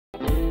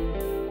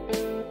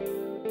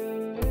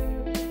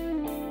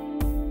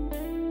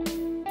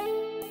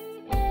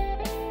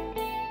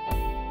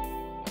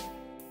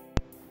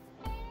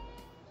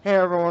Hey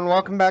everyone,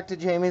 welcome back to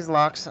Jamie's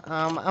Locks.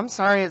 I'm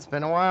sorry it's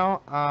been a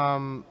while,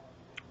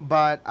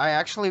 but I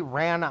actually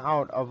ran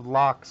out of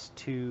locks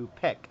to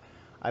pick.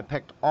 I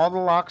picked all the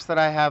locks that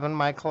I have in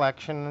my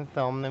collection and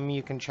filmed them.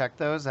 You can check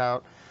those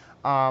out.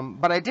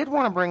 But I did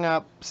want to bring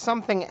up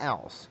something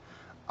else,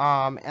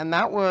 and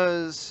that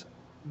was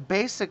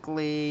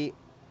basically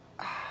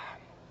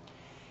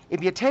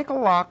if you take a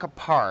lock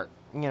apart,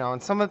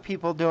 and some of the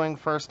people doing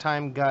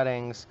first-time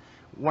guttings,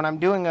 when I'm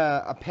doing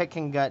a pick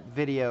and gut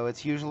video,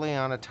 it's usually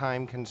on a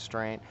time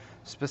constraint,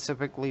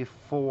 specifically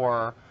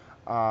for,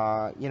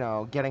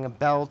 getting a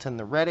belt in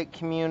the Reddit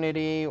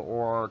community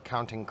or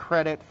counting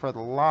credit for the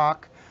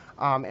lock.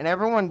 And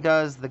everyone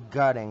does the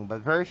gutting,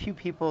 but very few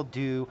people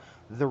do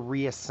the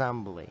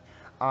reassembly.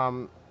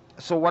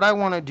 So what I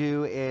want to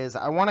do is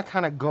I want to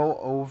kind of go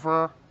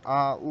over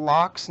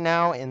locks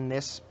now in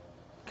this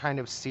kind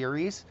of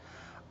series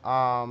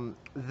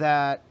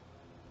that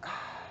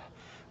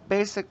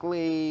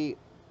basically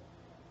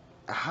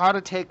how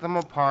to take them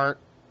apart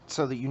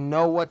so that you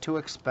know what to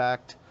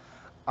expect.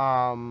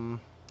 And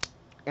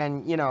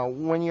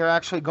when you're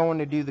actually going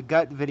to do the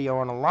gut video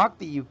on a lock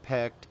that you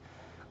picked,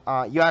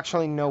 you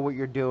actually know what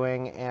you're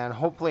doing, and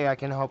hopefully I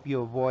can help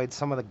you avoid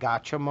some of the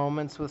gotcha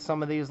moments with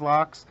some of these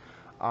locks.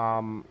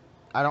 I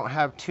don't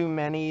have too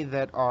many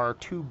that are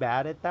too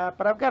bad at that,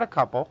 but I've got a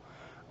couple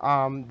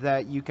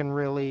that you can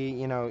really,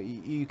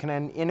 you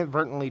can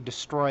inadvertently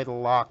destroy the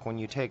lock when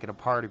you take it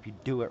apart if you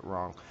do it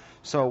wrong.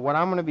 So what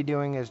I'm going to be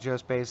doing is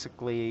just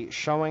basically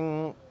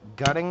gutting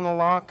the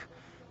lock,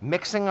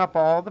 mixing up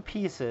all the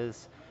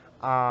pieces,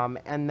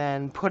 and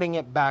then putting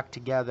it back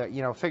together,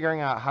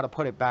 figuring out how to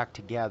put it back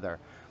together.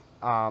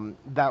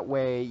 That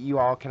way you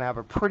all can have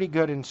a pretty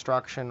good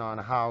instruction on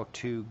how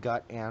to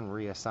gut and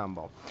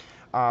reassemble.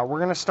 We're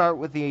going to start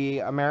with the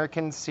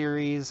American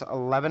Series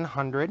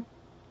 1100.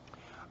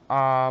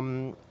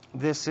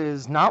 This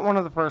is not one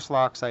of the first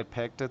locks I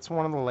picked. It's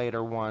one of the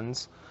later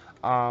ones.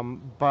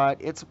 But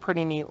it's a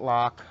pretty neat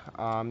lock.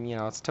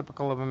 It's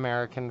typical of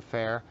American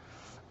fare.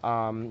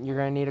 You're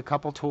going to need a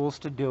couple tools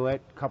to do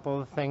it. A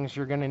couple of things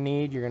you're going to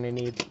need. You're going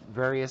to need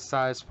various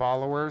size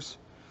followers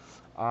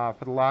for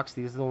the locks.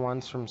 These are the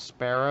ones from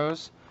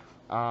Sparrows.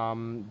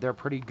 They're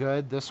pretty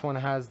good. This one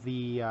has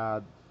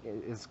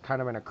is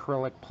kind of an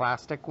acrylic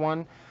plastic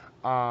one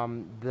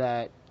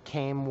that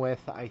came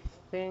with, I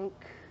think,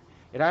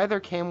 it either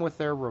came with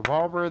their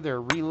revolver,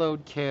 their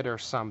reload kit, or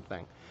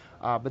something.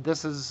 But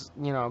this is,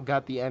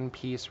 got the end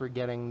piece for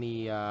getting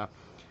the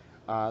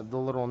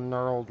little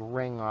knurled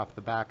ring off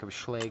the back of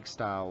Schlage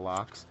style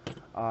locks.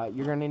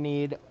 You're going to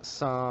need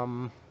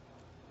some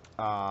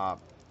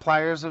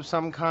pliers of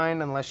some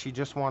kind, unless you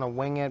just want to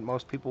wing it.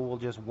 Most people will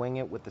just wing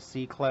it with the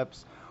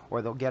C-clips,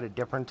 or they'll get a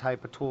different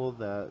type of tool,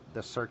 the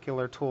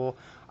circular tool.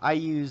 I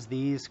use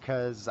these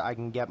because I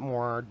can get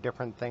more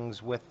different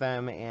things with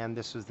them, and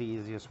this was the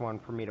easiest one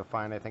for me to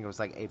find. I think it was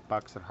like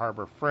 $8 at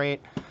Harbor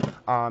Freight.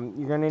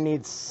 You're going to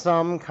need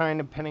some kind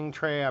of pinning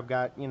tray. I've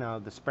got,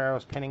 the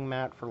Sparrows pinning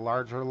mat for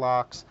larger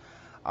locks.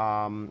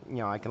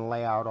 I can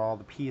lay out all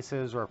the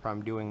pieces, or if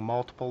I'm doing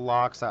multiple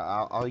locks,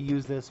 I'll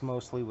use this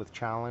mostly with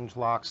challenge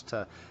locks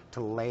to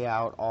lay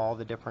out all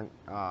the different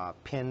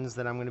pins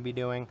that I'm going to be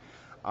doing.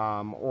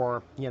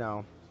 Or,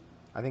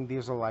 I think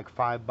these are like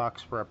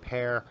 $5 for a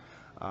pair.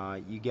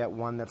 You get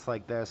one that's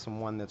like this and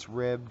one that's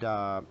ribbed,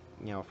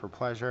 for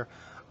pleasure,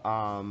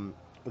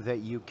 that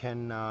you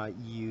can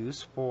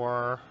use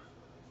for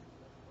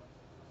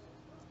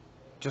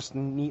just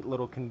neat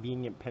little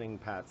convenient pinning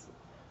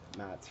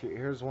mats.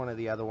 Here's one of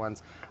the other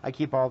ones. I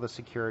keep all the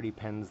security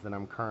pins that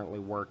I'm currently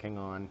working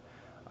on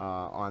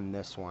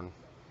this one.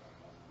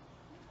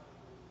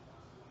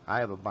 I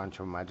have a bunch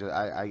of them.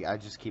 I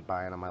just keep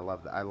buying them. I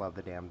love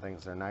the damn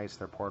things. They're nice.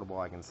 They're portable.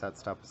 I can set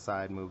stuff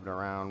aside, move it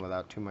around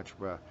without too much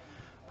of a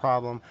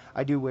problem.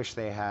 I do wish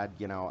they had,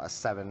 a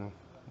 7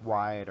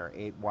 wide or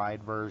 8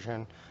 wide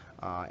version,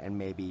 and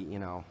maybe,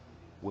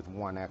 with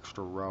one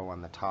extra row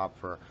on the top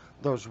for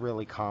those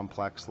really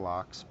complex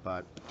locks.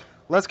 But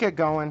let's get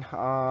going.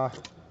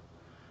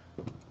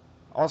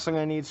 Also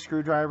going to need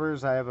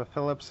screwdrivers. I have a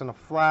Phillips and a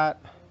flat,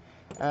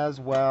 as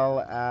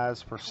well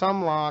as for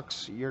some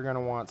locks you're going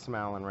to want some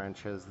Allen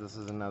wrenches. This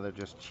is another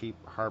just cheap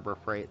Harbor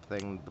Freight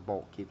thing the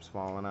bolt keeps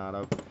falling out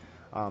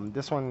of.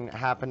 This one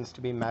happens to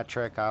be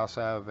metric. I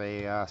also have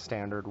a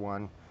standard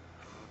one.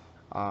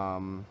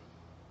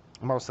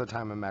 Most of the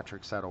time a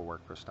metric set will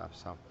work for stuff.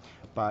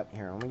 But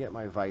here, let me get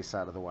my vise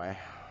out of the way.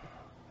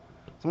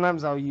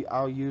 Sometimes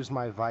I'll use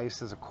my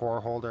vise as a core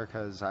holder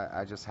because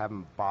I just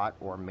haven't bought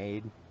or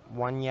made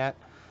one yet.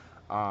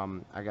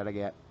 I gotta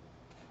get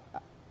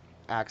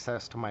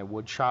access to my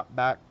wood shop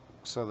back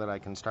so that I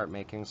can start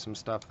making some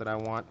stuff that I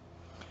want.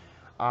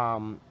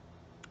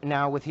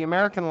 Now with the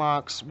American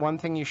locks, one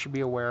thing you should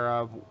be aware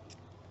of,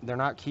 they're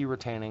not key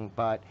retaining,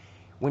 but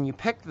when you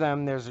pick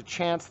them, there's a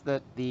chance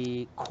that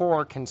the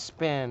core can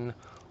spin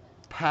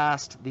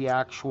past the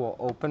actual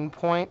open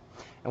point,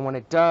 and when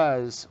it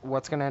does,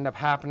 what's going to end up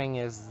happening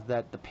is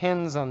that the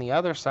pins on the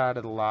other side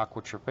of the lock,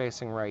 which are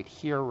facing right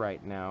here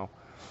right now,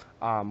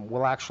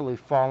 will actually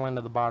fall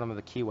into the bottom of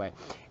the keyway.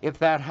 If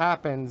that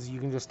happens, you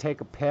can just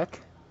take a pick,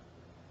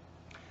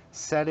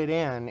 set it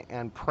in,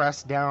 and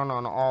press down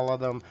on all of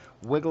them,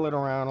 wiggle it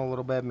around a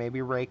little bit,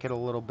 maybe rake it a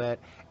little bit,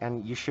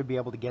 and you should be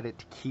able to get it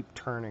to keep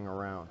turning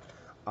around.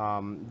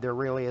 There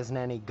really isn't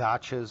any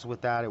gotchas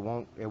with that. It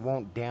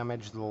won't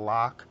damage the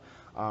lock,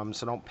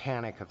 so don't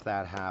panic if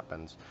that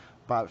happens.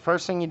 But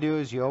first thing you do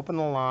is you open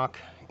the lock,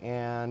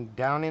 and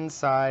down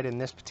inside in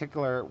this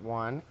particular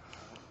one,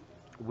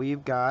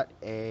 we've got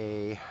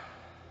a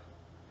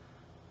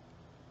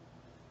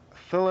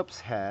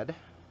Phillips head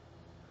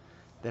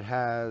that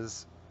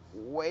has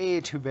way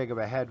too big of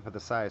a head for the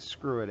size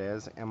screw it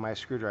is, and my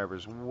screwdriver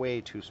is way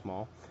too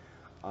small.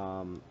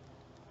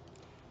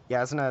 Yeah,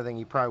 that's another thing.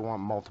 You probably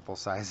want multiple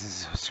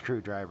sizes of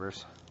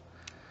screwdrivers.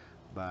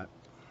 But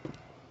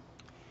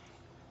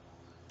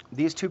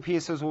these two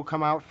pieces will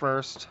come out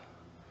first,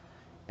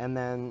 and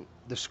then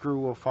the screw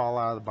will fall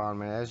out of the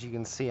bottom. And as you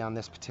can see on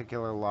this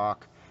particular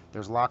lock,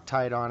 there's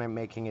Loctite on it,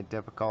 making it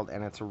difficult,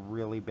 and it's a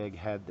really big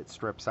head that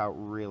strips out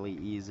really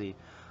easy.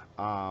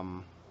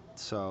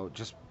 So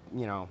just,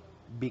 you know,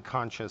 be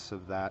conscious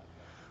of that.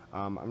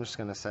 I'm just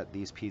going to set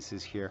these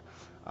pieces here.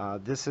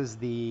 This is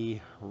the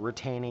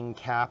retaining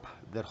cap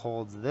that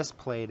holds this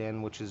plate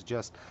in, which is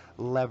just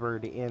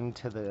levered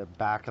into the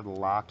back of the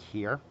lock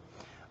here,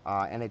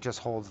 and it just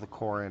holds the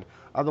core in.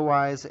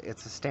 Otherwise,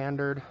 it's a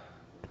standard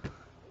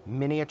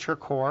miniature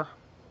core,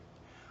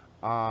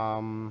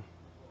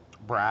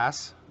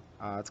 brass.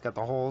 It's got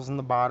the holes in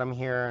the bottom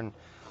here, and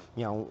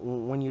you know,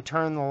 when you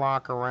turn the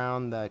lock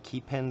around, the key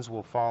pins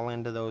will fall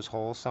into those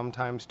holes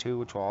sometimes too,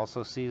 which will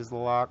also seize the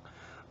lock.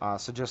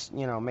 So just,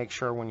 you know, make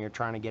sure when you're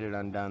trying to get it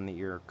undone that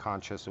you're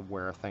conscious of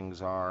where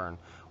things are and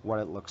what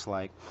it looks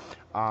like.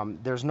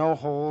 There's no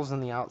holes in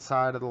the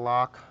outside of the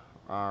lock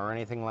or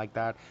anything like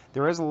that.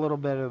 There is a little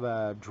bit of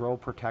a drill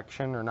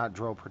protection, or not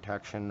drill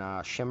protection,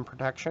 shim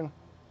protection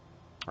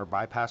or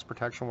bypass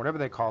protection, whatever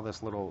they call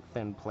this little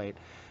thin plate.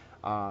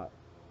 Are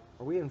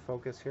we in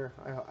focus here?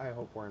 I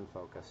hope we're in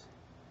focus.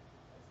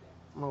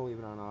 I'm going to leave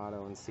it on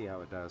auto and see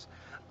how it does.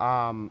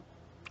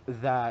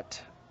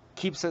 That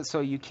keeps it so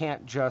you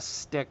can't just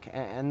stick,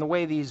 and the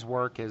way these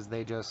work is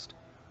they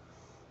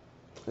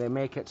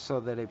make it so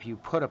that if you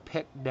put a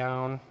pick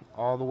down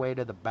all the way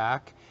to the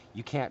back,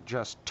 you can't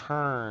just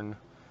turn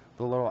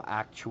the little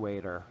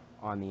actuator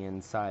on the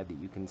inside that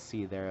you can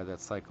see there.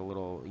 That's like a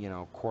little, you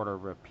know, quarter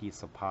of a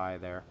piece of pie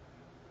there.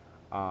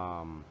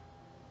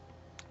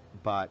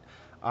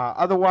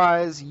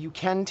 Otherwise, you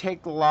can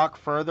take the lock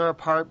further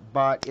apart,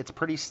 but it's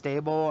pretty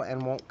stable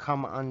and won't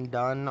come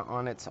undone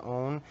on its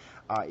own.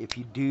 If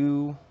you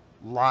do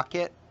lock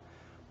it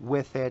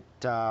with it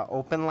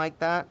open like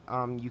that,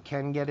 you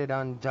can get it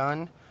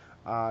undone.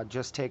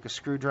 Just take a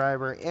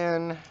screwdriver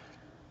in,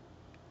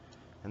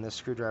 and this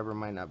screwdriver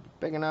might not be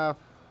big enough,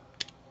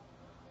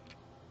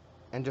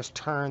 and just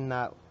turn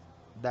that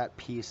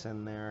piece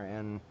in there.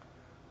 And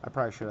I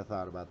probably should have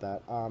thought about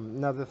that.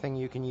 Another thing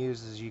you can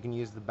use is you can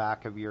use the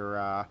back of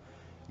your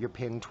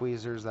pin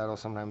tweezers. That'll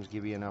sometimes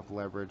give you enough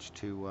leverage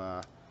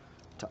to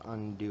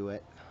undo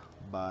it.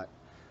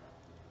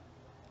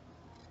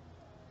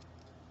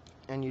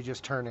 And you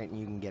just turn it and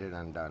you can get it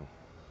undone.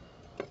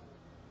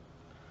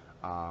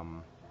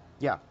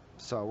 Yeah,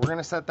 so we're going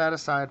to set that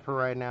aside for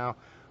right now.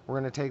 We're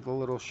going to take the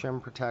little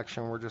shim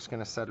protection. We're just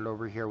going to set it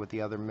over here with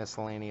the other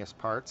miscellaneous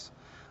parts.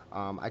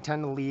 I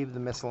tend to leave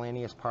the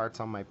miscellaneous parts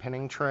on my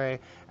pinning tray,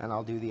 and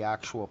I'll do the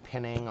actual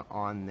pinning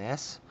on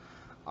this.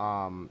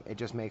 It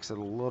just makes it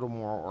a little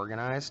more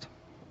organized.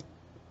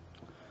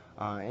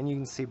 And you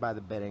can see by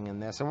the bitting in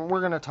this, and we're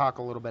going to talk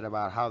a little bit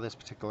about how this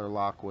particular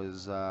lock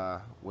was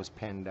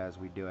pinned as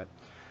we do it.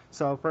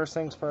 So first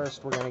things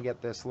first, we're going to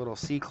get this little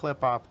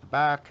C-clip off the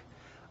back.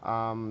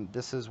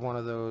 This is one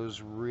of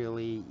those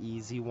really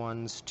easy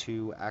ones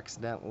to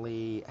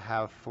accidentally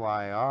have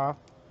fly off.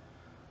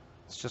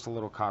 It's just a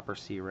little copper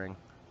C-ring,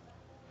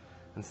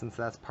 and since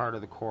that's part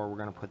of the core, we're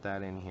going to put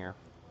that in here.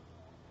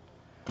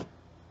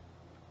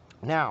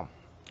 Now,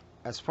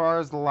 as far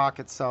as the lock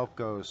itself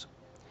goes,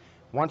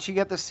 once you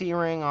get the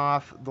C-ring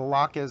off, the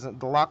lock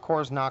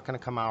core is not going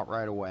to come out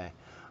right away,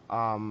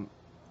 and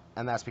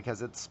that's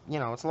because it's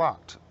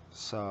locked.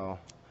 So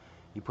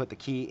you put the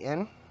key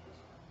in.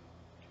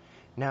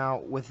 Now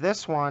with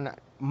this one,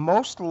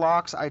 most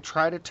locks I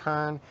try to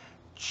turn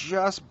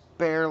just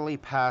barely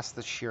past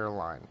the shear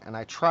line, and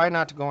I try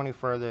not to go any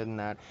further than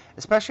that,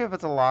 especially if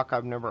it's a lock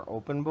I've never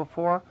opened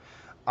before,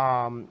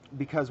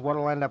 because what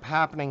will end up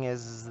happening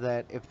is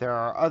that if there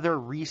are other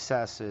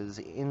recesses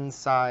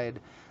inside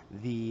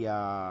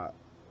the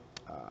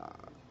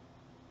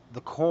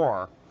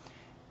core,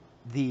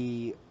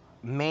 the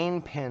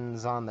main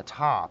pins on the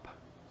top,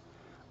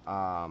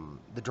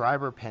 the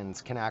driver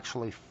pins, can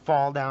actually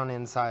fall down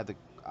inside the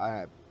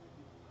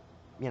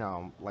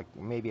like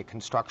maybe a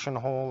construction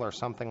hole or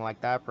something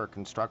like that for a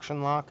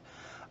construction lock,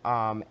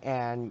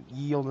 and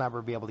you'll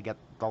never be able to get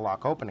the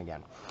lock open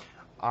again.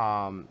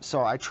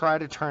 So I try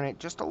to turn it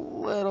just a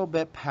little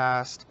bit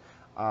past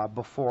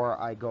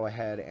before I go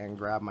ahead and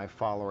grab my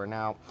follower.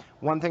 Now,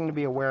 one thing to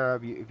be aware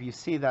of, if you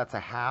see that's a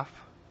half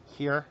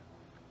here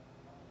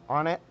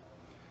on it,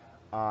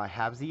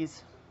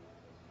 halvesies.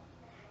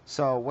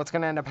 So what's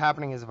going to end up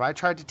happening is if I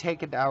tried to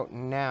take it out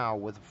now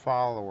with a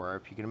follower,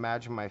 if you can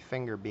imagine my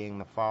finger being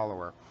the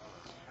follower,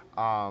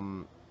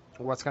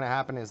 what's going to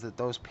happen is that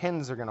those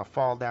pins are going to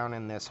fall down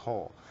in this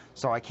hole.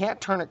 So I can't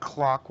turn it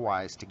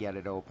clockwise to get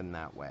it open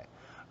that way.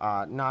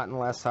 Not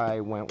unless I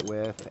went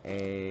with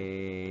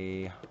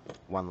a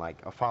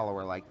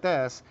follower like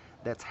this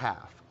that's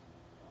half.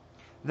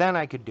 Then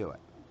I could do it.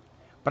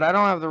 But I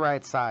don't have the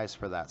right size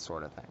for that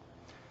sort of thing.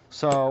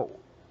 So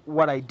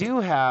what I do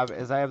have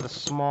is I have the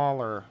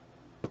smaller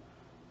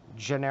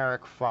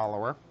generic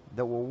follower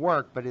that will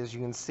work, but as you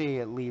can see,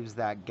 it leaves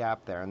that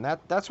gap there. And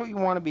that's what you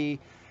want to be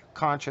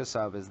conscious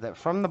of, is that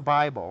from the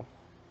Bible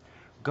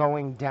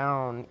going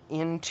down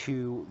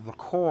into the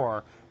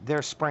core,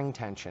 there's spring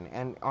tension.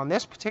 And on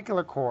this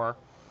particular core,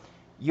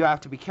 you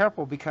have to be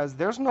careful because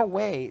there's no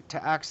way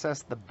to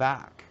access the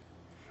back.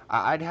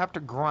 I'd have to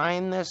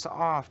grind this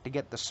off to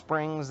get the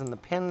springs and the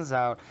pins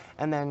out,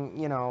 and then,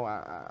 you know,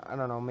 I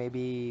don't know,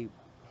 maybe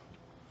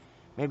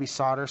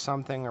solder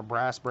something or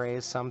brass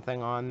braze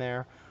something on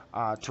there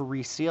to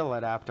reseal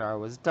it after I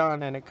was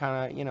done, and it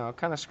kind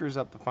of screws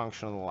up the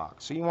function of the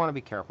lock. So you want to be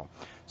careful.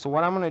 So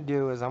what I'm going to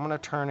do is I'm going to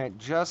turn it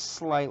just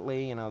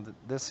slightly. You know,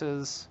 this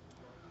is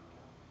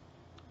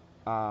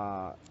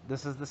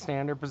the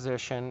standard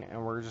position,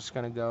 and we're just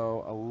going to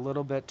go a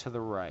little bit to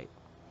the right.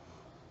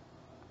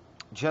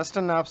 Just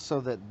enough so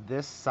that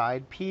this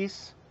side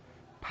piece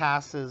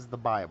passes the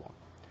Bible.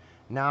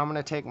 Now I'm going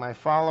to take my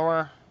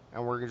follower,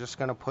 and we're just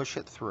going to push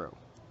it through.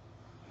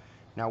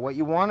 Now what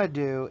you want to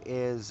do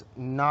is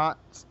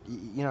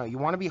you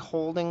want to be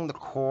holding the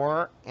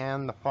core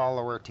and the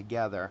follower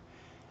together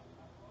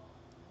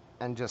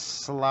and just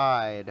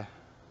slide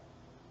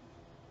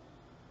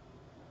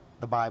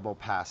the Bible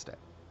past it.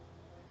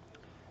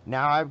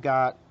 Now I've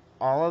got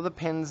all of the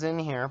pins in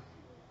here,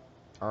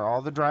 or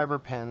all the driver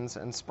pins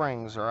and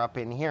springs are up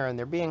in here, and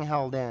they're being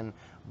held in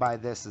by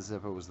this as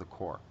if it was the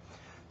core.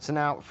 So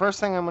now, first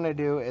thing I'm going to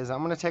do is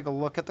I'm going to take a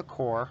look at the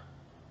core.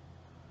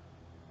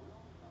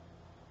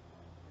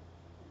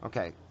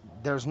 Okay,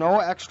 there's no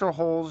extra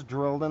holes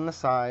drilled in the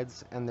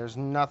sides, and there's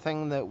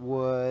nothing that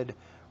would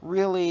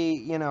really,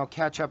 you know,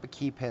 catch up a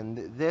key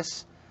pin.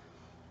 This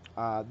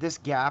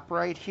gap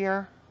right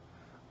here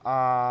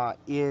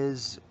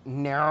is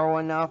narrow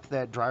enough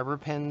that driver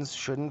pins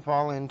shouldn't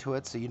fall into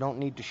it, so you don't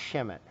need to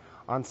shim it.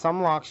 On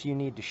some locks, you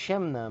need to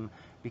shim them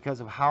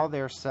because of how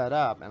they're set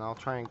up, and I'll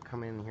try and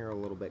come in here a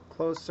little bit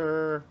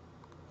closer.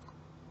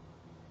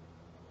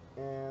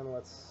 And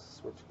let's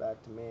switch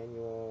back to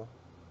manual.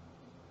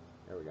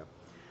 There we go.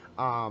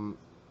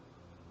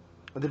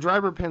 The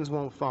driver pins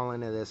won't fall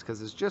into this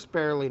because it's just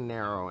barely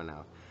narrow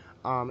enough.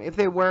 If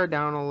they wear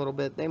down a little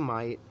bit, they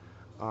might,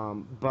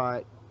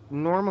 but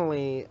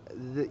normally,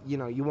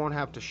 you won't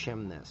have to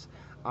shim this.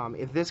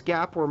 If this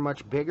gap were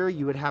much bigger,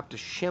 you would have to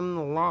shim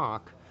the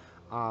lock,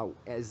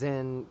 as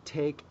in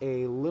take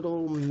a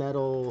little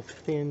metal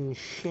thin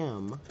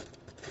shim,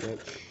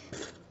 which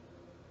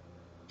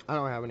I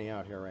don't have any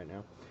out here right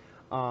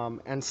now,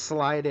 and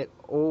slide it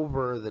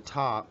over the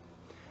top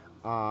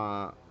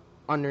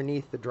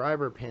underneath the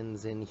driver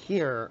pins in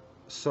here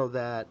so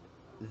that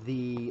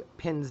the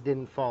pins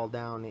didn't fall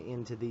down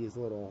into these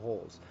little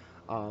holes.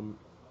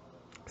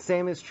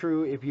 Same is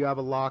true if you have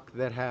a lock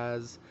that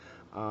has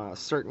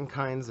certain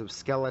kinds of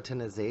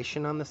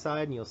skeletonization on the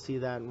side, and you'll see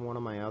that in one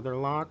of my other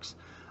locks,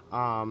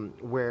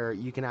 where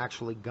you can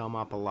actually gum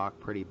up a lock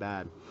pretty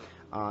bad.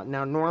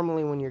 Now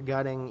normally when you're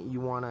gutting,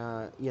 you want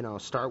to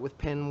start with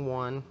pin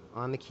 1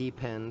 on the key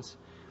pins,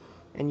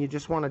 and you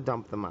just want to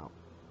dump them out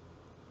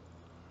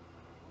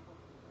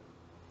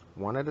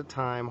one at a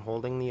time,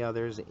 holding the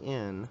others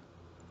in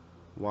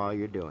while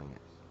you're doing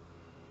it.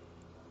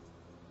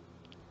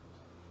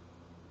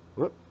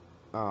 Whoop.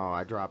 Oh,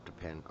 I dropped a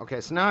pin.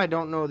 Okay, so now I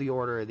don't know the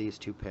order of these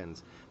two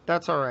pins.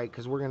 That's alright,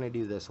 because we're going to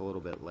do this a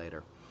little bit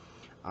later.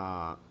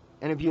 And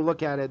if you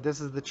look at it,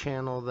 this is the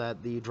channel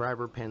that the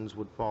driver pins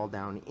would fall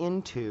down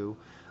into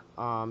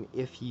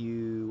if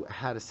you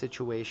had a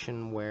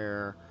situation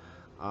where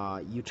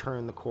you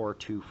turn the core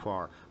too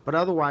far. But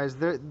otherwise,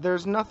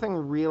 there's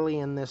nothing really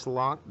in this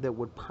lock that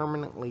would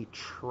permanently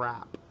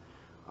trap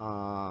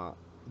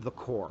the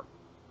core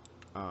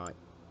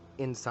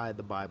inside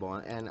the Bible.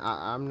 And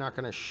I'm not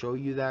going to show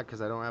you that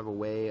because I don't have a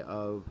way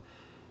of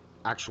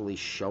actually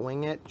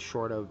showing it,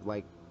 short of,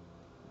 like,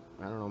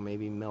 I don't know,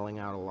 maybe milling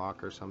out a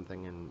lock or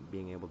something and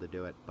being able to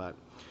do it. But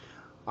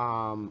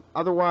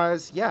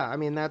otherwise, yeah, I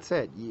mean, that's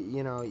it.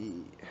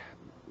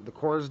 The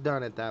core's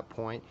done at that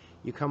point.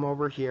 You come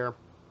over here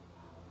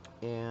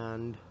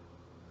and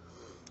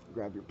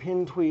grab your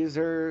pin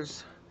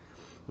tweezers.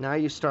 Now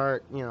you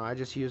start, I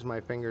just use my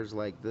fingers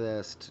like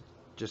this to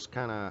just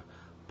kind of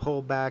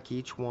pull back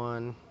each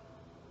one.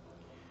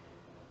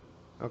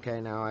 Okay,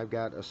 now I've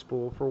got a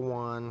spool for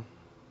 1,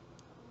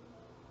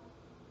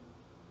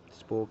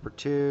 spool for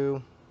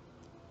 2,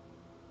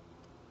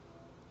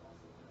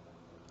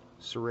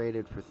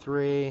 serrated for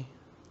 3,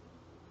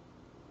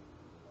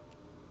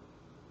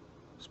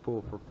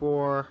 spool for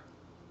 4,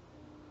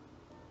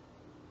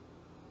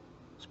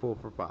 spool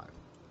for 5.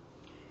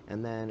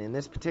 And then in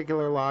this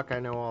particular lock, I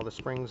know all the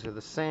springs are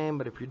the same,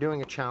 but if you're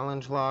doing a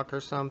challenge lock or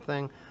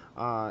something,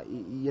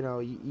 you know,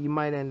 you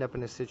might end up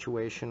in a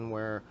situation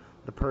where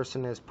the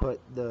person has put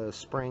the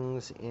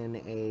springs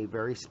in a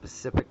very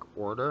specific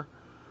order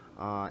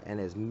and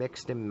has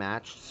mixed and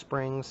matched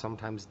springs,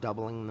 sometimes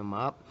doubling them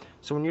up.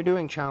 So when you're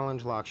doing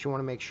challenge locks, you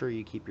want to make sure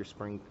you keep your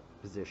spring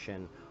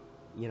position,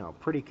 you know,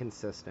 pretty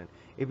consistent.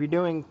 If you're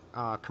doing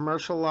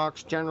commercial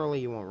locks, generally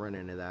you won't run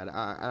into that.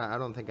 I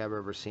don't think I've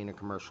ever seen a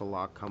commercial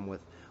lock come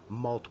with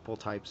multiple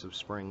types of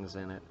springs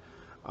in it.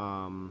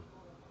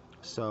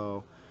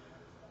 So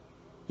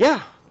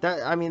yeah,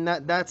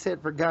 that's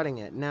it for gutting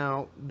it.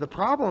 Now the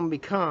problem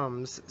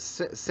becomes,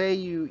 say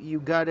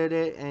you gutted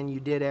it and you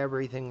did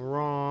everything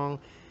wrong,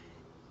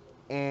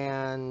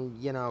 and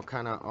you know,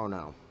 kind of, oh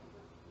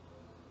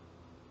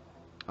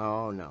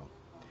no,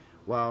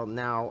 well,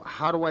 now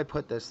how do I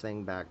put this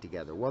thing back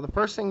together? Well, the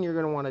first thing you're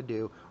going to want to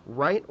do,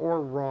 right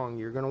or wrong,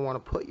 you're going to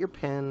want to put your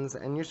pins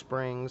and your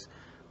springs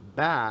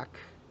back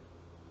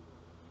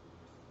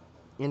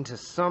into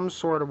some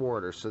sort of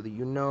order so that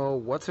you know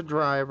what's a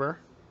driver.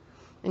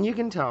 And you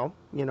can tell,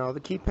 you know, the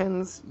key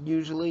pins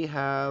usually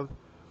have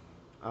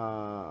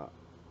a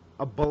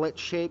bullet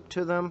shape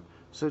to them,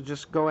 so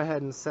just go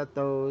ahead and set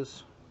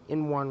those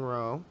in one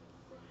row.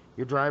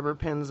 Your driver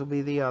pins will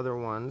be the other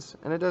ones,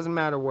 and it doesn't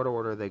matter what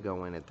order they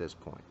go in at this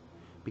point,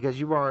 because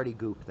you've already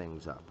goofed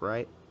things up,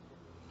 right?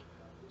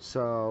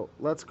 So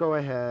let's go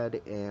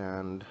ahead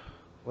and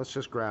let's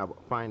just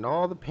find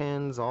all the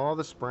pins, all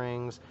the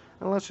springs,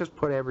 and let's just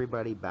put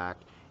everybody back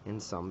in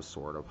some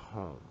sort of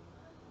home.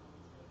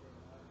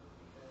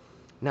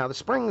 Now the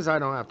springs I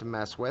don't have to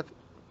mess with.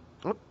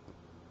 Oop,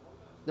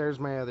 there's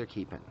my other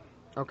key pin.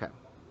 Okay.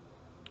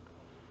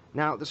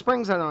 Now the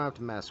springs I don't have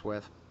to mess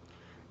with.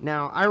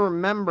 Now I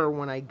remember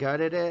when I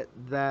gutted it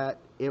that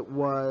it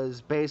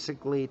was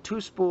basically 2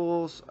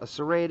 spools, a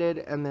serrated,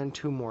 and then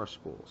 2 more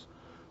spools.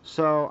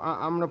 So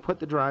I'm going to put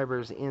the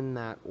drivers in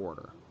that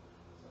order.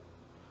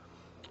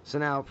 So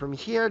now from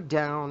here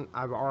down,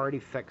 I've already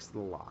fixed the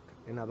lock.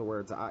 In other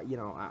words,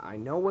 I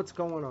know what's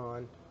going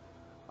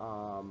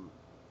on.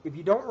 If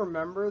you don't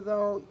remember,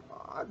 though,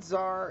 odds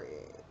are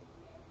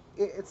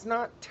it's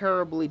not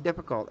terribly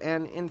difficult.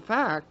 And in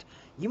fact,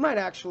 you might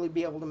actually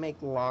be able to make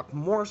the lock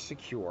more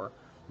secure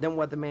than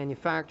what the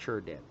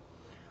manufacturer did,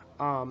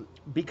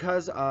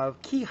 because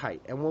of key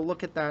height. And we'll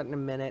look at that in a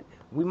minute.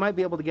 We might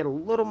be able to get a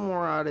little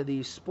more out of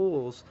these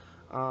spools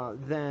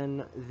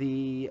than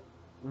the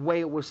way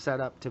it was set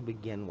up to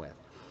begin with.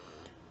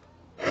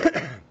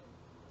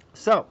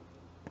 So,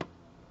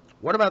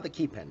 what about the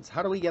key pins?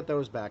 How do we get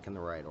those back in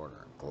the right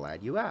order?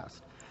 Glad you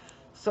asked.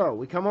 So,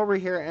 we come over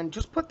here and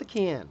just put the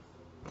key in.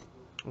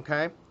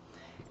 Okay?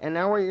 And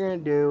now what you're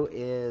going to do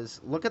is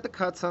look at the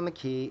cuts on the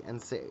key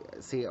and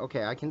see,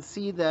 okay, I can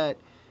see that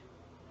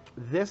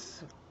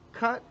this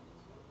cut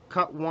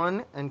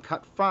 1, and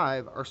cut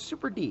 5 are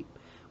super deep,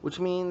 which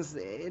means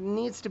it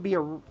needs to be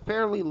a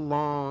fairly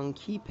long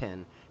key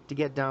pin to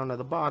get down to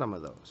the bottom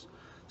of those.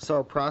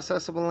 So,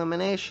 process of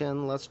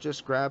elimination, let's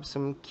just grab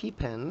some key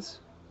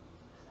pins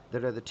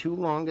that are the 2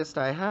 longest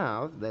I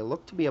have. They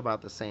look to be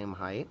about the same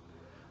height.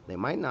 They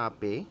might not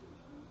be.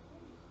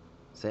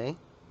 See?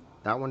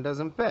 That one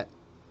doesn't fit.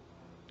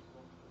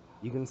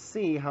 You can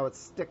see how it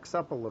sticks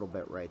up a little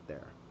bit right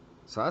there.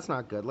 So that's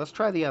not good. Let's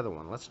try the other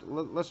one.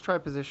 Let's try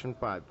position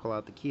 5. Pull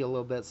out the key a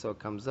little bit so it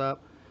comes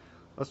up.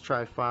 Let's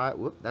try 5.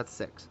 Whoop, that's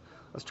 6.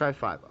 Let's try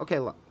 5. Okay,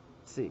 look.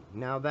 See,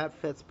 now that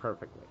fits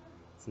perfectly.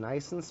 It's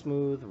nice and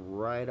smooth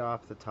right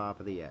off the top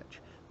of the edge.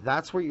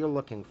 That's what you're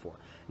looking for.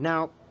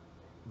 Now,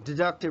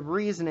 deductive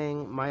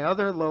reasoning, my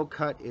other low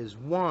cut is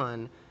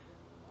 1.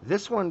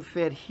 This one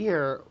fit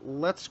here.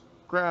 Let's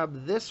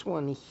grab this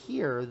one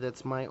here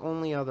that's my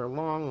only other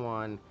long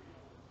one,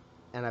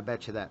 and I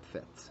bet you that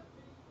fits.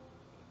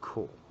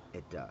 Cool,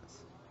 it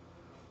does.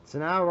 So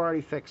now I've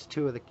already fixed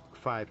 2 of the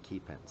 5 key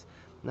pins.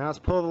 Now let's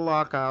pull the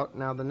lock out.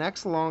 Now the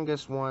next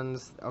longest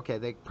ones, okay,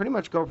 they pretty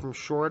much go from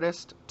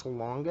shortest to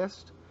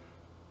longest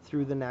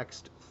through the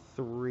next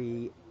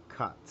 3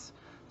 cuts.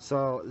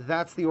 So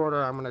that's the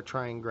order I'm going to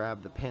try and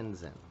grab the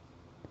pins in.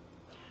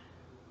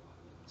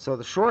 So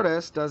the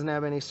shortest doesn't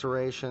have any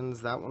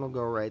serrations. That one will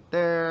go right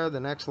there. The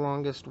next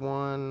longest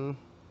one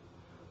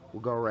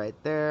will go right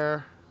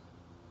there.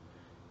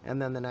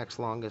 And then the next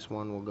longest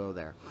one will go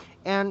there.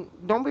 And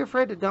don't be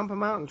afraid to dump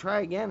them out and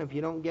try again if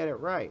you don't get it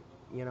right.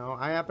 You know,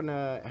 I happen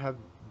to have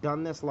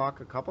done this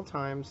lock a couple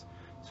times,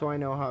 so I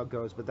know how it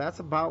goes. But that's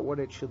about what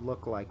it should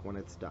look like when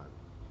it's done.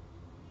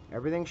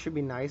 Everything should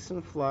be nice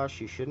and flush.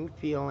 You shouldn't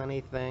feel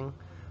anything.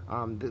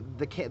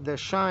 The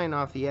shine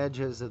off the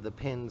edges of the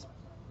pins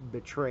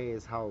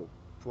betrays how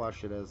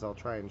flush it is. I'll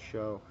try and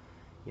show.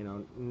 You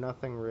know,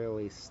 nothing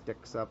really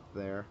sticks up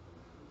there.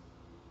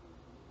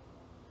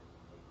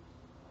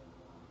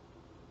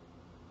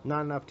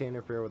 Not enough to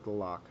interfere with the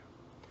lock.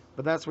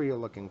 But that's what you're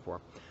looking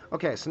for.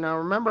 Okay, so now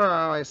remember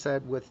how I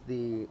said with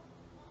the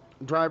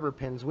driver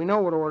pins. We know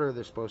what order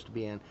they're supposed to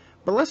be in.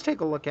 But let's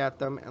take a look at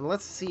them and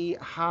let's see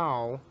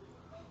how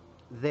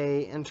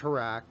they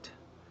interact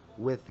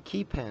with the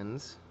key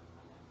pins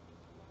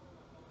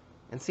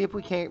and see if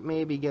we can't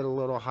maybe get a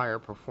little higher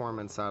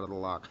performance out of the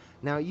lock.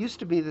 Now, it used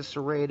to be the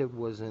serrated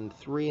was in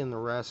 3 and the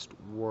rest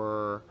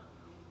were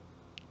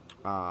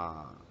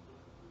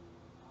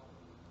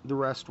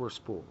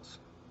spools.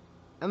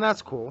 And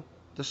that's cool.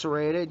 The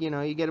serrated, you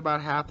know, you get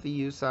about half the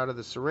use out of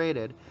the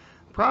serrated.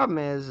 Problem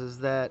is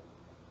that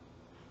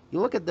you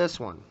look at this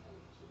one.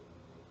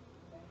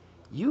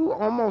 You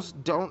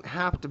almost don't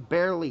have to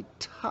barely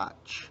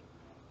touch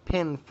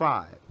pin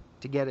 5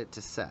 to get it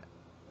to set.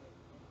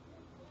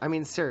 I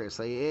mean,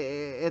 seriously,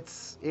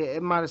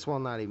 it might as well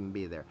not even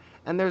be there.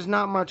 And there's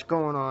not much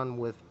going on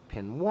with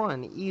pin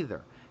 1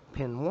 either.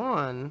 Pin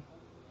 1,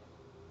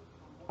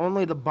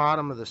 only the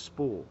bottom of the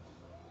spool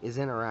is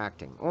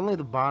interacting. Only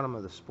the bottom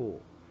of the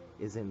spool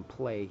is in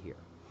play here.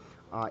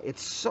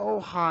 It's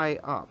so high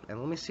up. And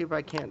let me see if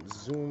I can't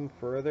zoom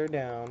further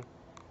down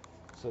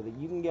so that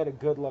you can get a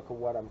good look at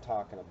what I'm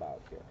talking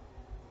about here.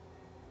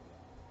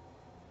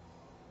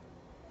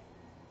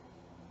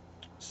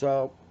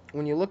 So,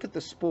 when you look at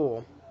the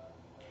spool,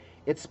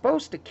 it's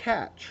supposed to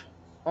catch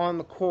on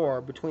the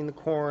core, between the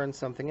core and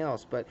something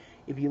else. But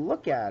if you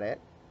look at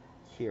it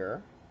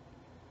here,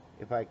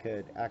 if I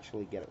could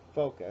actually get it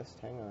focused,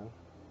 hang on.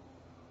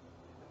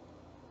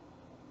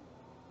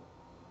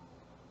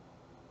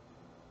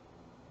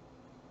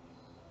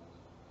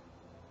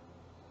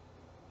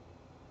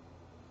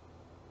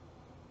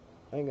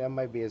 I think that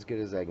might be as good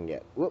as I can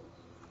get. Whoop,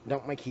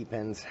 dump my key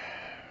pins.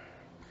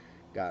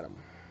 Got them.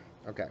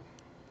 Okay.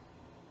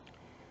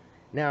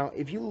 Now,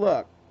 if you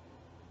look,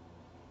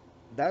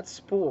 that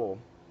spool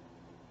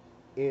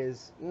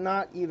is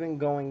not even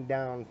going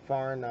down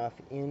far enough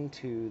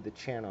into the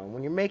channel.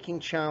 When you're making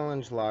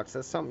challenge locks,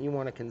 that's something you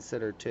want to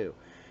consider too.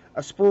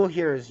 A spool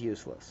here is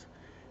useless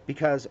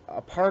because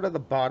a part of the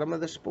bottom of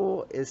the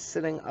spool is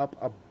sitting up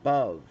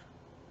above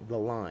the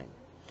line.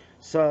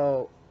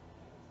 So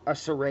a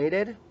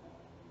serrated,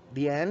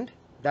 the end,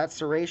 that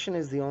serration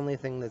is the only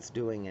thing that's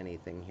doing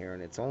anything here,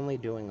 and it's only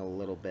doing a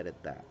little bit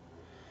at that.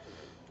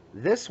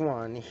 This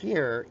one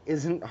here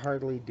isn't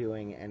hardly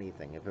doing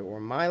anything. If it were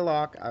my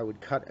lock, I would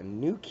cut a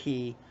new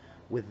key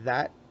with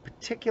that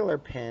particular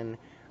pin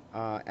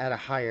at a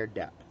higher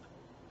depth,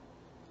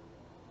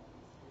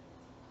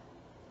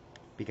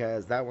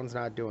 because that one's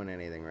not doing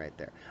anything right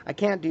there. I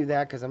can't do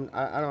that because I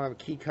don't have a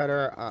key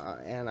cutter,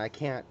 and I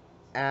can't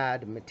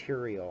add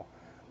material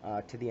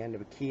to the end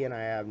of a key, and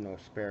I have no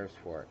spares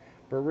for it.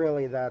 But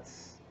really,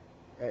 that's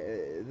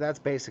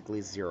basically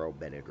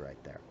 0-bitted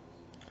right there.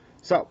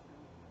 So,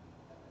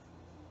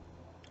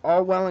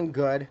 all well and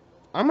good.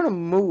 I'm going to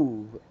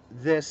move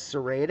this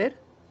serrated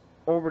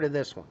over to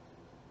this one.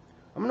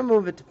 I'm going to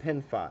move it to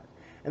pin 5.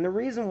 And the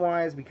reason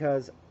why is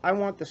because I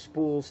want the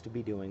spools to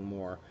be doing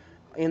more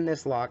in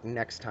this lock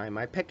next time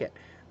I pick it.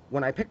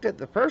 When I picked it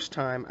the first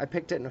time, I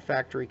picked it in a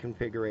factory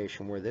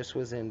configuration where this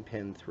was in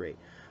pin 3.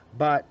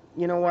 But,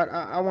 you know what,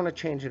 I want to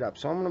change it up.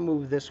 So I'm going to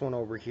move this one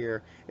over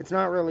here. It's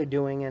not really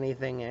doing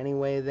anything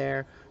anyway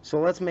there. So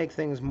let's make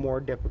things more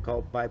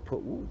difficult by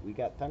ooh, we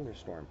got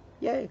thunderstorm.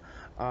 Yay!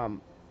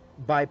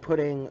 By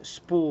putting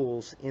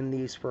spools in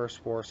these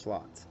first 4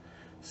 slots.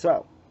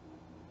 So,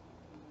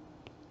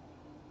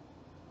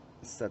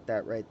 set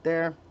that right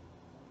there.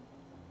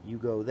 You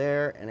go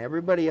there, and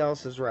everybody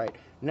else is right.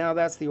 Now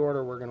that's the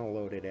order we're going to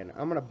load it in.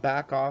 I'm going to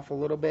back off a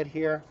little bit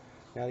here,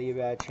 now that you've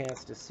had a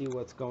chance to see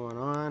what's going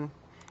on.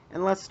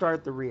 And let's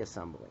start the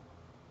reassembly.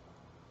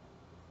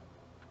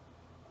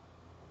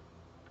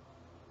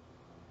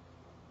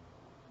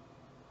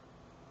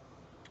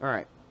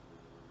 Alright.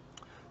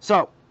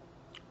 So,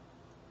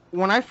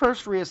 when I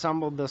first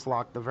reassembled this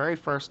lock the very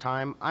first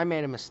time, I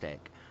made a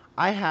mistake.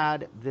 I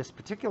had this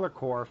particular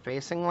core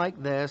facing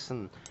like this,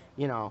 and,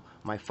 you know,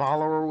 my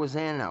follower was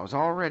in, and I was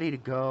all ready to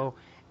go,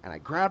 and I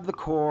grabbed the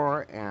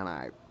core, and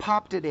I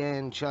popped it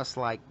in just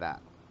like that.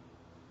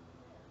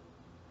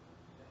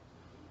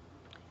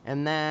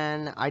 And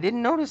then I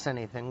didn't notice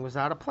anything was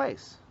out of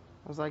place.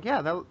 I was like,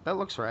 yeah, that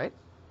looks right,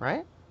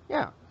 right?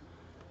 Yeah.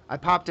 I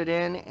popped it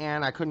in,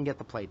 and I couldn't get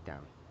the plate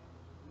down.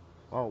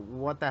 Well,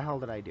 what the hell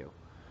did I do?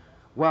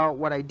 Well,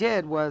 what I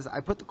did was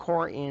I put the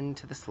core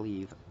into the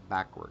sleeve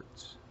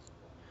backwards.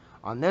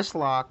 On this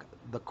lock,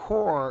 the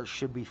core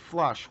should be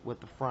flush with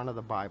the front of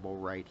the Bible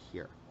right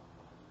here.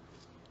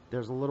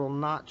 There's a little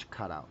notch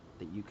cut out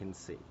that you can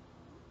see.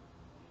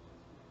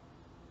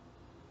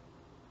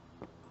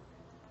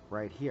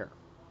 Right here.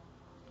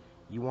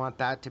 You want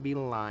that to be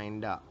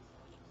lined up.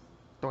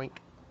 Doink.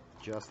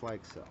 Just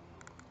like so.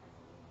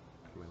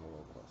 Come in a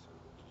little closer.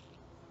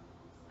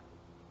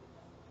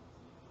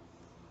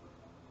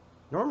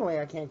 Normally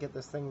I can't get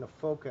this thing to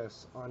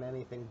focus on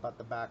anything but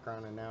the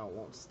background, and now it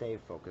won't stay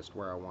focused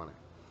where I want it.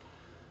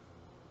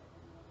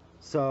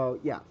 So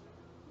yeah,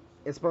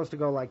 it's supposed to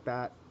go like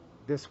that.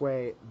 This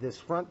way, this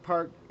front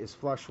part is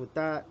flush with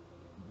that.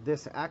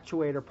 This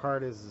actuator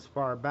part is as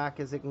far back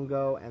as it can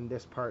go, and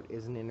this part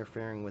isn't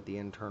interfering with the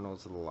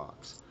internals of the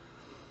locks.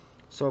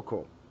 So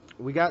cool.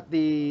 we got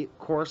the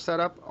core set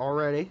up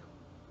already.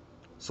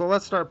 So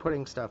let's start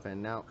putting stuff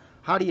in. Now,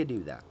 how do you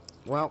do that?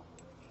 Well,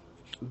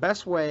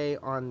 best way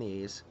on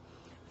these,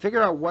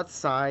 figure out what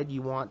side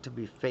you want to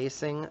be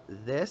facing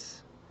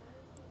this.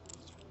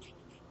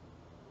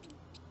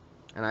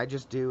 And I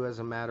just do as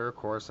a matter of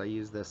course, I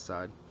use this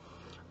side.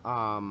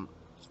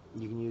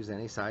 You can use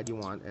any side you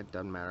want. It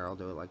doesn't matter. I'll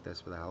do it like this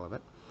for the hell of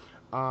it.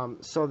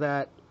 So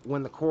that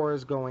when the core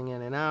is going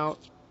in and out,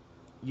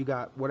 you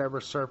got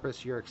whatever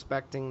surface you're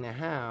expecting to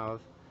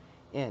have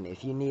in.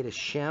 If you need a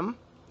shim,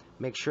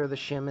 make sure the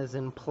shim is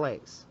in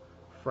place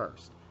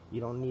first.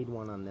 You don't need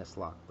one on this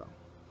lock though.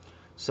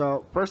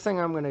 So first thing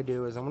I'm going to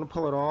do is I'm going to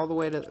pull it all the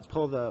way to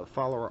pull the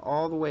follower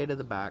all the way to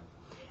the back,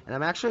 and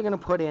I'm actually going to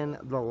put in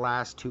the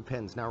last 2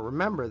 pins. Now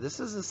remember, this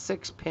is a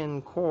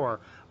 6-pin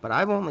core, but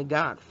I've only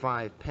got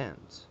 5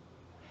 pins,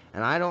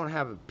 and I don't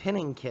have a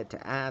pinning kit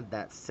to add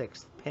that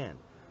 6th pin.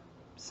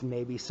 So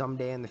maybe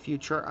someday in the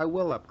future I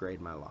will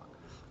upgrade my lock,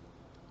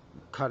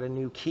 cut a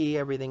new key,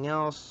 everything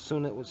else.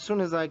 As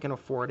soon as I can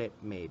afford it,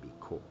 maybe.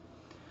 Cool.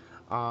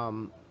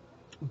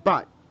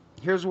 But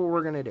here's what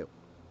we're gonna do.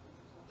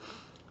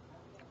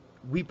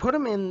 We put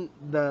them in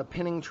the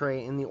pinning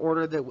tray in the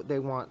order that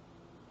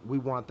we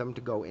want them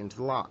to go into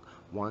the lock.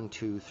 1,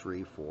 2,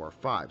 3, 4,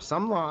 5.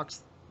 Some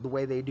locks, the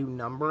way they do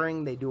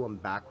numbering, they do them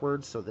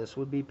backwards, so this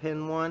would be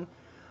pin 1.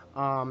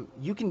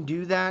 You can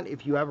do that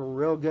if you have a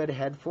real good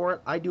head for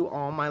it. I do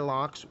all my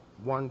locks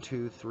 1,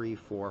 2, 3,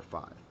 4,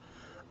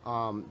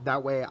 5.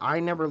 That way I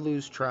never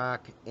lose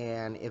track,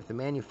 and if the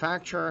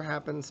manufacturer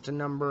happens to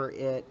number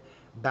it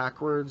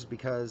backwards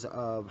because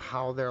of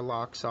how their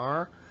locks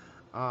are,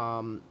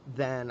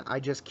 then I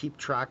just keep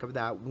track of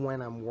that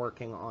when I'm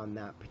working on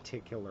that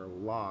particular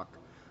lock.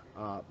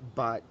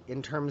 But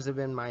in terms of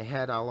in my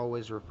head, I'll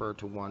always refer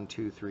to 1,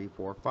 2, 3,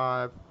 4,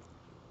 5.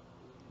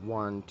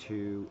 1,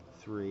 2,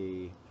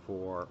 3,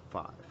 4,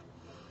 5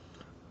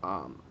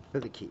 for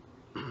the key.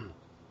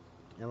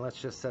 And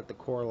let's just set the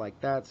core like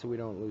that so we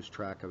don't lose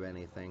track of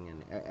anything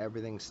and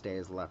everything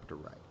stays left to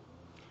right.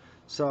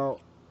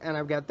 So, and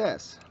I've got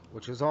this,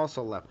 which is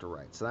also left to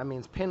right. So that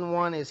means pin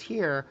 1 is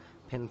here,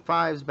 pin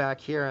 5 is back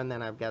here, and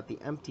then I've got the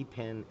empty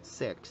pin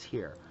 6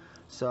 here.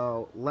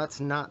 So let's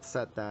not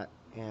set that,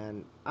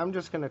 and I'm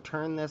just going to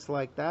turn this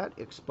like that,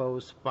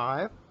 expose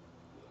 5.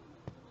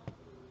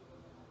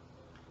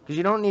 Because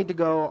you don't need to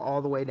go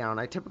all the way down.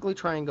 I typically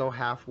try and go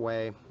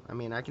halfway. I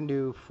mean, I can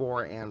do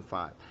 4 and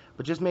 5.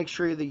 But just make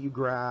sure that you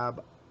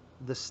grab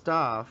the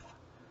stuff.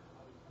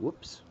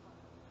 Whoops.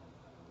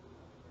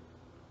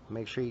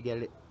 Make sure you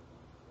get it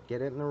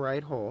in the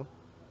right hole.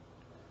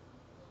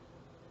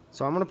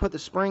 So I'm going to put the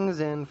springs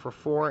in for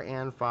 4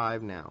 and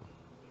 5 now.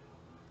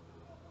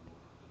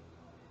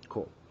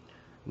 Cool.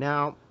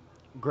 Now,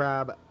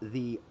 grab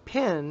the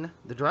pin,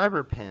 the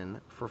driver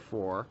pin for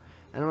 4,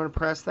 and I'm going to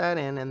press that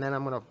in, and then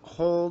I'm going to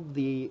hold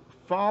the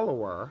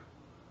follower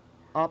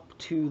up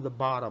to the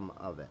bottom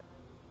of it.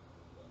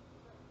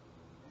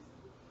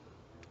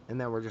 And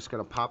then we're just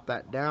going to pop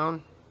that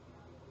down,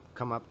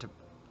 come up to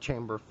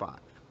chamber 5. I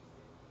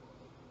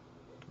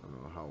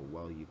don't know how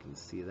well you can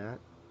see that.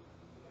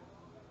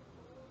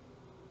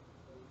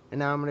 And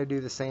now I'm going to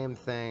do the same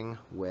thing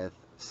with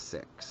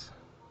 6.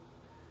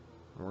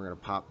 And we're going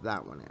to pop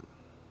that one in.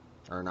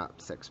 Or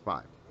not 6,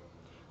 5.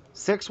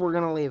 6 we're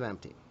going to leave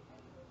empty.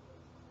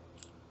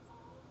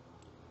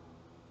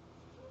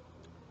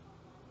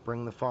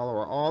 Bring the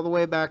follower all the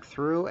way back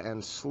through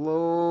and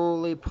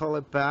slowly pull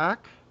it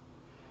back.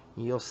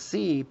 You'll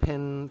see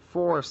pin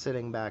 4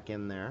 sitting back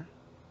in there.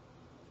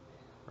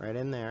 Right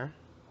in there.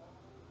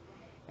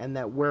 And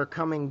that we're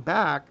coming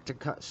back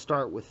to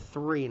start with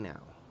 3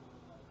 now.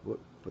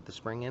 Put the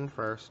spring in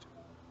first.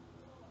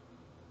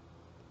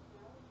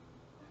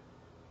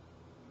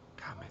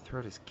 God, my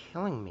throat is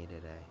killing me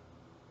today.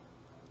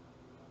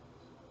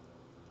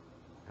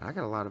 I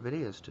got a lot of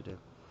videos to do.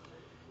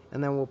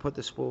 And then we'll put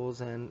the spools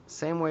in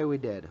same way we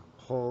did.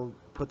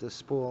 Put the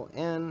spool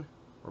in,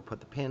 or put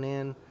the pin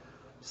in,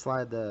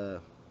 slide the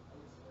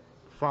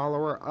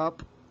follower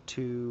up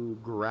to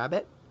grab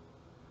it.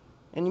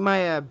 And you might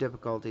have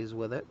difficulties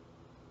with it,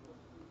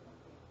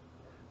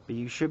 but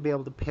you should be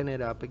able to pin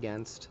it up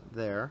against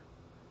there.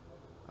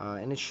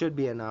 And it should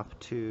be enough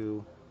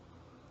to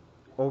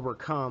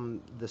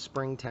overcome the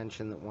spring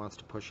tension that wants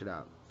to push it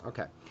out.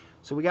 Okay,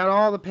 so we got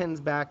all the pins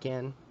back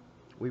in.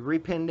 We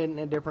repinned it in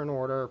a different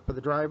order for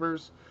the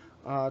drivers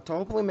to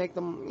hopefully make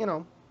them, you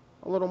know,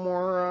 a little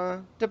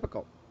more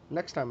difficult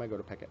next time I go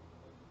to pick it.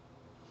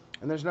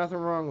 And there's nothing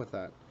wrong with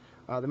that.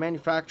 The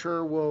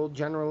manufacturer will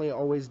generally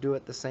always do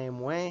it the same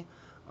way,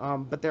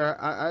 but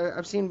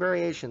I've seen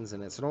variations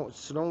in it, so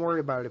don't worry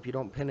about it if you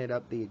don't pin it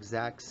up the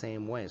exact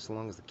same way. So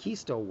long as the key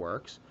still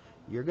works,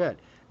 you're good.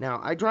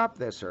 Now, I dropped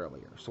this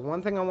earlier, so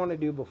one thing I want to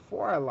do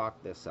before I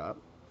lock this up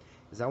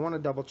is I want to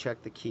double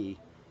check the key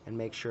and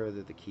make sure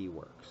that the key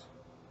works.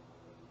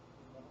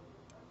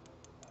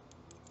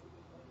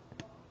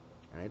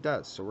 And it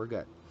does, so we're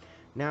good.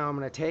 Now I'm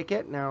going to take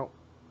it. Now,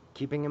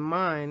 keeping in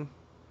mind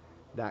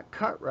that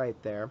cut right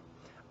there,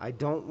 I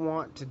don't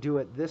want to do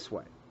it this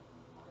way.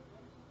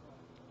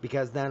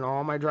 because then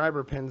all my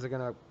driver pins are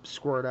going to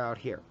squirt out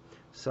here.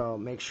 So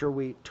make sure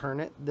we turn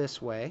it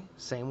this way,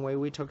 same way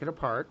we took it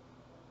apart.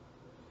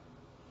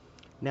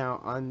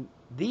 Now on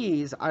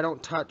these, I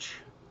don't touch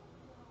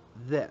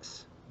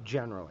this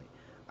generally.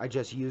 I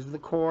just use the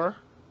core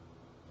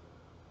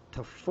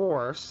to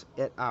force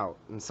it out.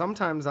 And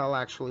sometimes I'll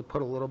actually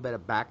put a little bit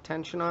of back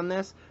tension on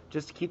this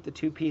just to keep the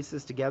two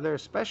pieces together,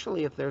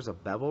 especially if there's a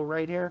bevel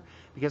right here,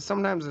 because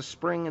sometimes a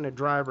spring and a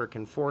driver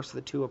can force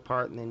the two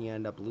apart and then you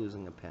end up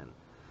losing a pin.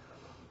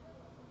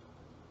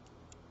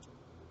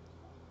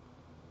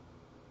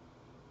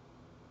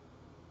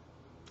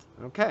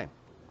 Okay,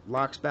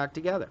 locks back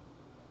together.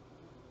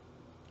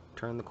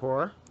 Turn the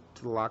core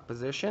to the lock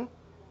position.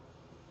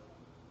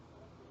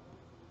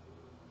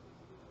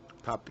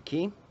 Pop the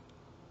key,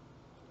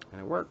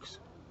 and it works.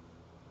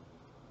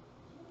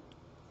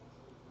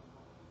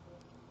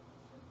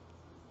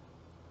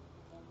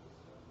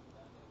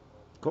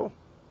 Cool.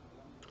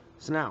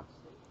 So now,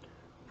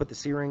 put the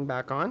C-ring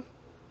back on.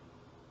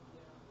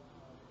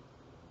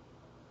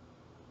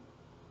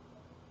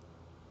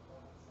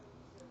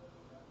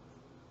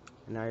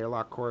 And now your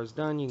lock core is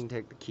done. You can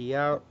take the key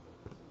out.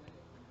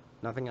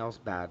 Nothing else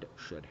bad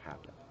should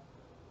happen.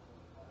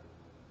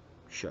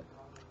 Should.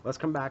 Let's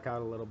come back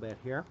out a little bit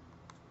here,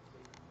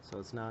 so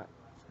it's not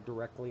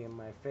directly in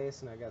my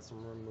face and I got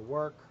some room to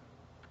work.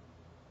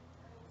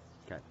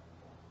 Okay.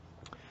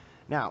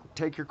 Now,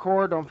 take your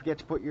core. Don't forget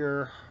to put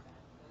your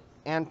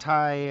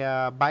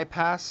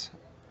anti-bypass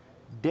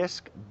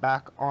disc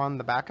back on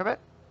the back of it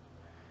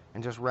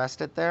and just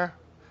rest it there.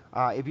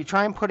 If you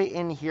try and put it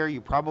in here,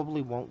 you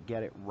probably won't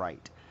get it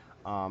right.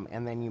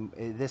 And then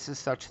this is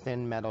such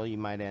thin metal, you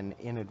might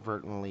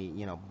inadvertently,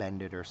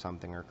 bend it or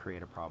something or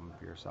create a problem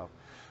for yourself.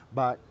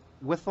 But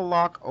with the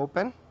lock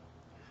open,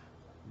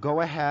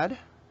 go ahead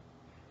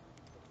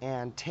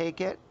and take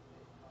it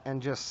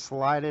and just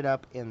slide it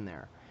up in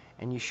there.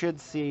 And you should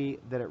see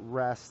that it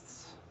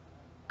rests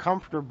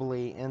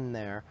comfortably in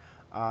there,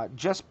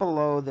 just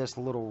below this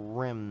little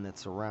rim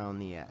that's around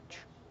the edge.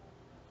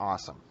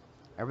 Awesome.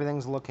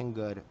 Everything's looking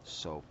good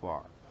so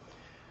far.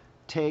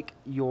 Take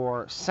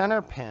your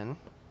center pin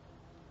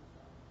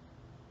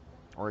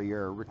or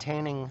your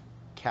retaining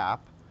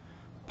cap,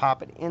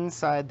 pop it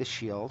inside the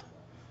shield,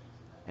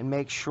 and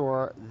make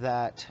sure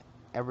that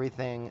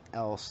everything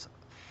else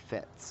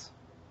fits.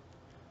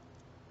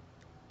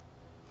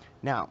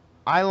 Now,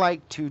 I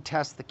like to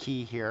test the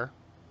key here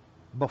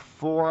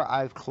before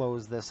I've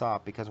closed this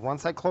off, because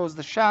once I close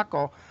the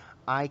shackle,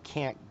 I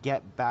can't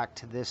get back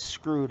to this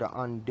screw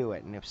to undo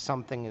it, and if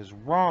something is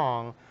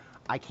wrong,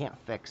 I can't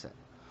fix it.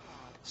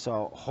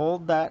 So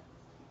hold that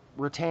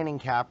retaining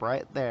cap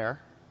right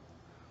there,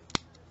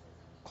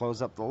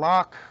 close up the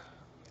lock,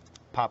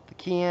 pop the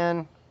key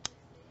in,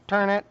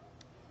 turn it,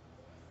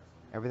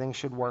 everything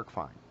should work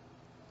fine.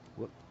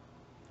 Whoop.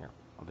 Here,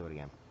 I'll do it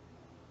again,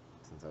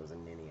 since I was a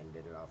ninny and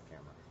did it off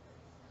camera.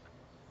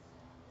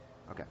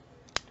 Okay,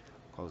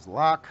 close the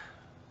lock,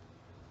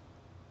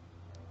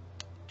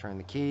 turn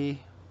the key,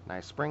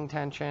 nice spring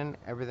tension,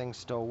 everything's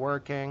still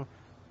working,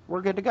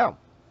 we're good to go.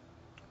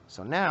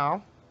 So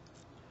now,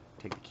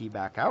 take the key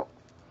back out,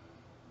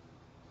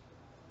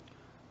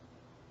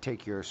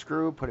 take your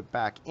screw, put it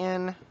back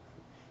in,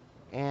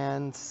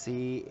 and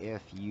see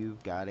if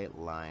you've got it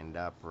lined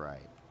up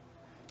right.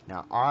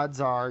 Now, odds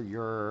are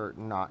you're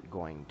not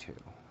going to.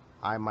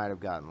 I might have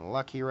gotten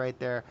lucky right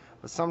there,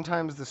 but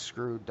sometimes the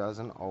screw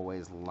doesn't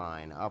always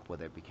line up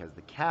with it because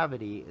the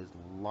cavity is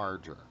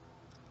larger.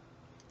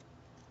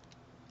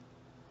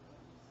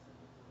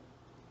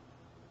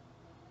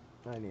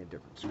 I need a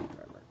different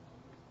screwdriver.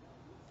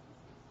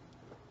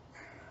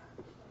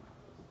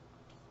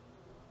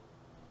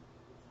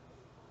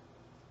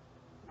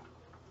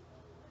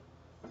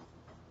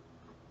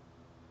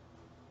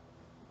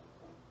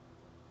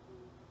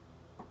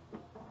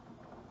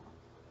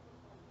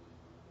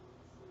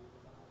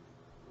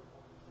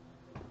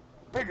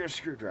 Bigger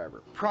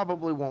screwdriver.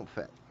 Probably won't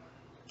fit.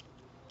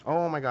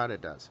 Oh my god,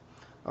 it does.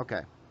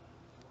 Okay.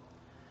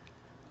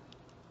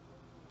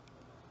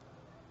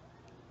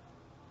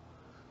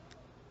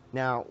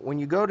 Now, when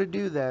you go to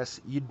do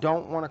this, you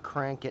don't want to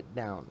crank it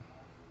down.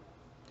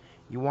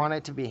 You want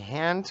it to be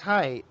hand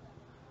tight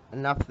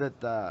enough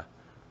that the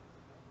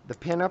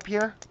pin up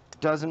here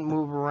doesn't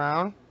move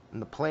around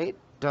and the plate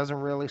doesn't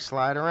really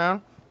slide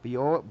around.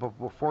 But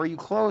before you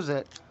close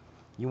it,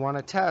 you want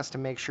to test to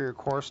make sure your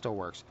core still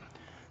works.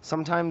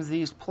 Sometimes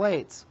these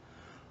plates,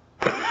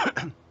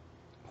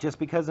 just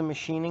because of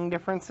machining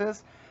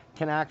differences,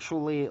 can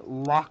actually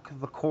lock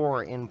the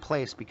core in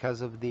place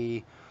because of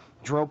the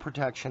drill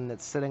protection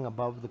that's sitting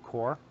above the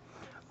core.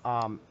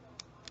 And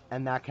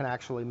that can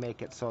actually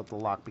make it so that the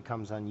lock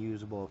becomes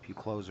unusable if you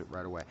close it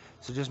right away.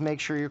 So just make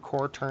sure your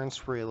core turns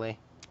freely.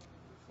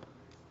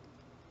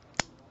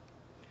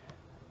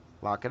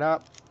 Lock it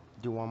up.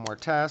 Do one more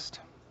test.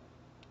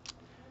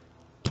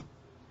 And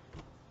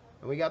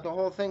we got the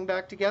whole thing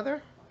back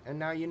together. And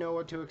now you know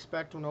what to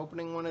expect when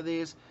opening one of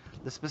these.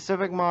 The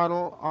specific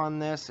model on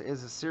this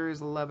is a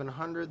Series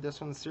 1100. This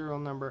one's serial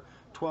number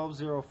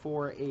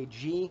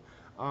 1204AG.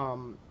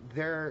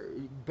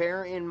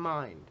 Bear in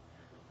mind,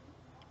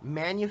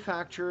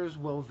 manufacturers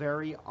will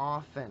very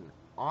often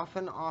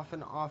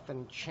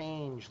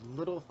change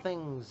little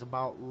things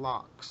about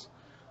locks.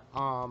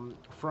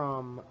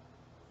 From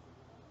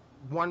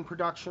one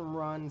production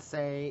run,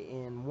 say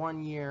in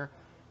 1 year,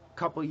 a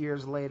couple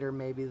years later,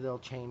 maybe they'll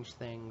change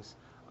things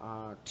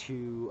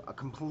to a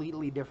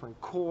completely different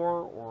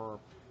core or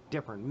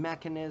different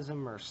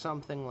mechanism or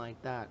something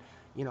like that.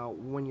 You know,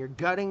 when you're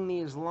gutting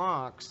these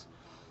locks,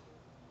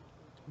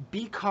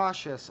 be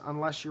cautious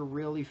unless you're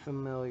really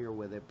familiar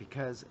with it,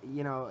 because,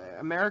 you know,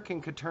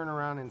 American could turn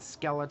around and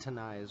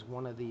skeletonize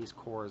one of these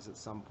cores at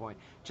some point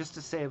just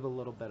to save a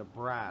little bit of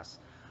brass.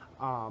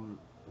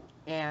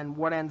 And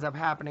what ends up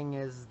happening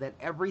is that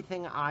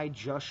everything I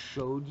just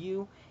showed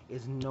you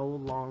is no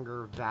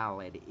longer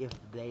valid if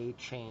they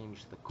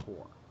change the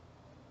core.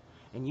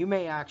 And you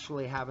may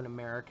actually have an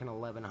American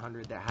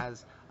 1100 that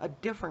has a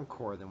different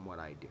core than what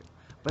I do.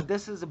 But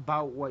this is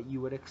about what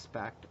you would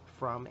expect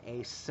from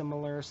a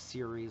similar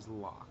series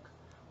lock.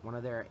 One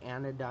of their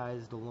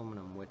anodized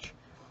aluminum, which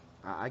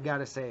I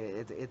gotta say,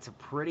 it's a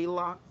pretty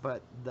lock,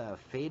 but the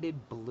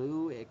faded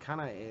blue,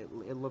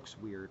 it looks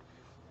weird.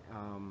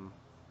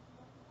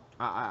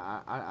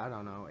 I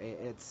don't know.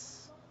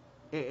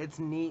 It's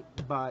neat,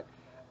 but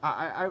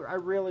I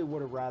really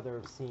would have rather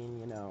have seen,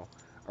 you know,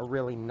 a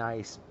really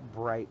nice,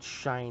 bright,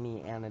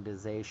 shiny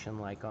anodization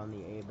like on the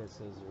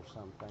Abises or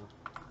something.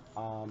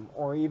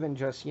 Or even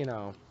just, you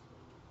know,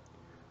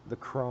 the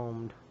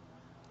chromed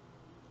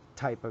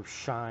type of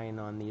shine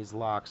on these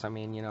locks. I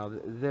mean, you know,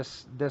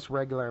 this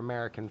regular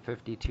American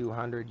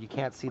 5200, you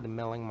can't see the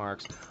milling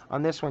marks.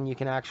 On this one, you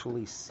can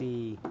actually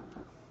see,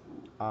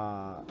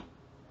 let's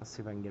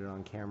see if I can get it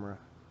on camera.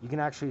 You can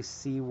actually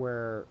see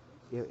where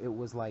it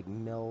was like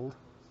milled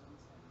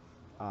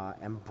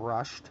and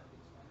brushed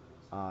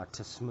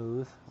to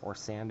smooth or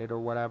sanded or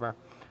whatever.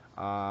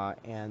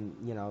 And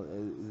you know,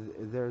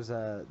 there's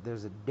a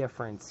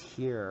difference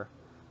here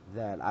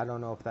that I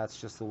don't know if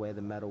that's just the way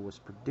the metal was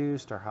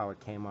produced or how it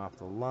came off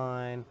the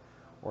line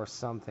or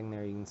something.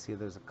 There you can see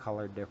there's a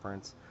color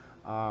difference.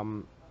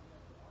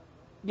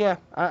 Yeah,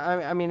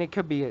 I mean, it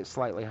could be a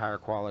slightly higher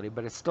quality,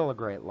 but it's still a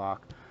great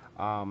lock.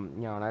 You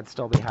know, and I'd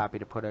still be happy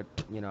to put it,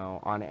 you know,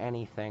 on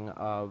anything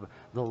of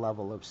the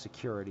level of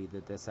security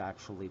that this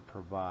actually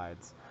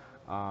provides.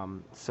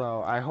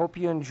 So I hope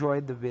you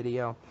enjoyed the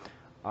video.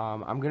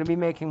 I'm going to be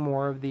making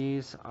more of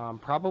these,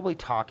 probably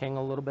talking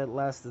a little bit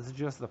less. This is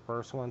just the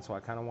first one, so I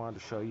kind of wanted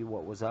to show you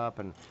what was up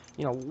and,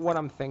 you know, what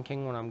I'm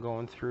thinking when I'm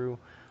going through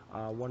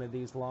one of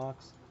these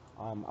locks.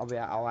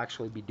 I'll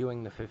actually be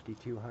doing the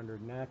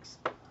 5200 next,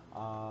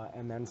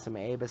 and then some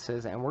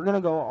Abises, and we're going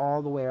to go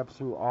all the way up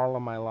through all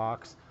of my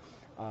locks,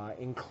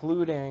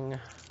 including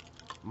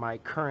my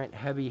current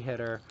heavy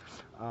hitter,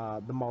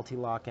 the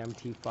Multi-Lock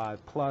MT5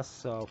 Plus.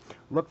 So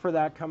look for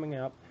that coming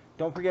up.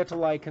 Don't forget to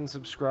like and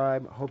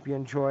subscribe. Hope you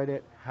enjoyed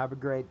it. Have a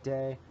great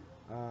day.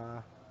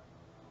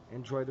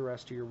 Enjoy the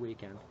rest of your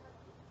weekend.